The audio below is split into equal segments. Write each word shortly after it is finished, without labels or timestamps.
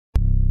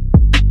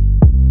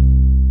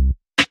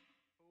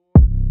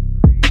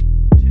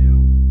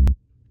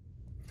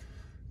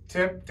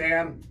Tip,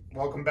 Dan,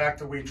 welcome back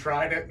to We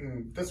Tried It.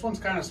 And this one's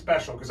kind of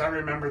special because I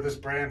remember this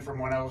brand from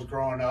when I was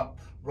growing up,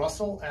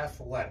 Russell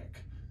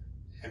Athletic.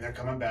 And they're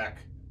coming back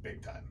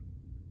big time.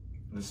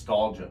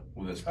 Nostalgia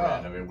with this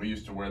brand. I mean, we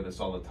used to wear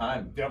this all the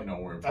time. Yep. You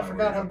know, I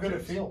forgot how good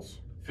it feels.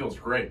 Feels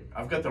great.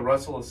 I've got the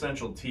Russell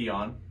Essential Tee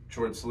on,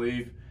 short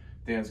sleeve.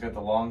 Dan's got the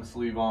long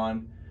sleeve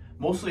on.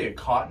 Mostly a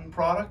cotton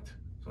product,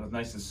 so it's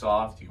nice and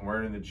soft. You can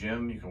wear it in the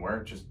gym. You can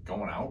wear it just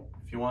going out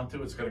if you want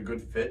to. It's got a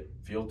good fit,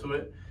 feel to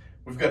it.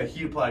 We've got a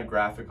heat applied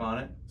graphic on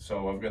it.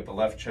 So I've got the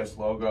left chest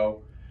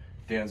logo.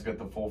 Dan's got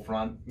the full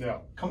front. Yeah.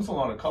 Comes in a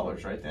lot of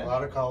colors, right, Dan? A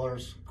lot of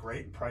colors,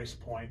 great price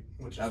point,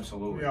 which is,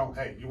 absolutely. You know,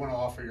 hey, you want to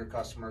offer your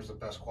customers the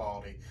best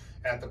quality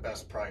at the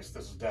best price.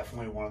 This is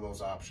definitely one of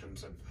those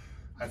options. And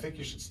I think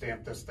you should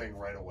stamp this thing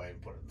right away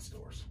and put it in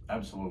stores.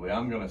 Absolutely.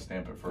 I'm going to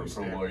stamp it for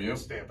approval. Are you?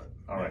 Stamp it.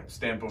 All right.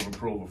 Stamp of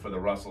approval for the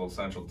Russell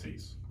Essential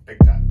Tees. Big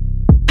time.